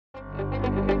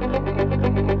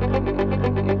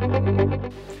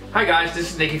Hi guys,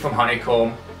 this is Nicky from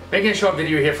Honeycomb, making a short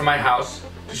video here from my house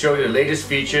to show you the latest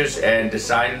features and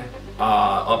design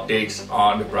updates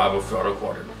on the Bravo Throttle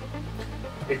Quadrant.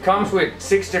 It comes with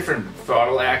 6 different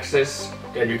throttle axes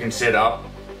that you can set up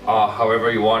however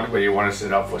you want, whether you want to set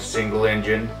it up for single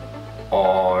engine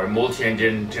or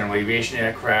multi-engine general aviation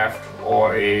aircraft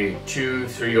or a 2,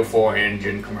 3 or 4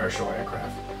 engine commercial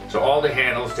aircraft. So all the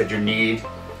handles that you need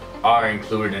are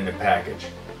included in the package.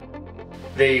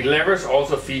 The levers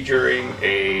also featuring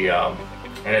an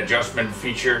adjustment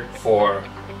feature for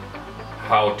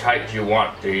how tight you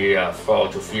want the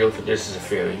throttle to feel. So this is a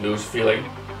fairly loose feeling,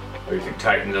 or you can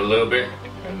tighten it a little bit,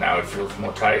 and now it feels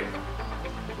more tight.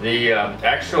 The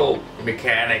actual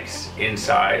mechanics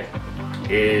inside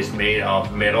is made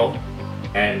of metal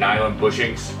and nylon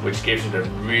bushings, which gives it a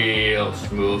real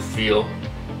smooth feel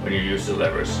when you use the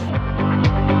levers.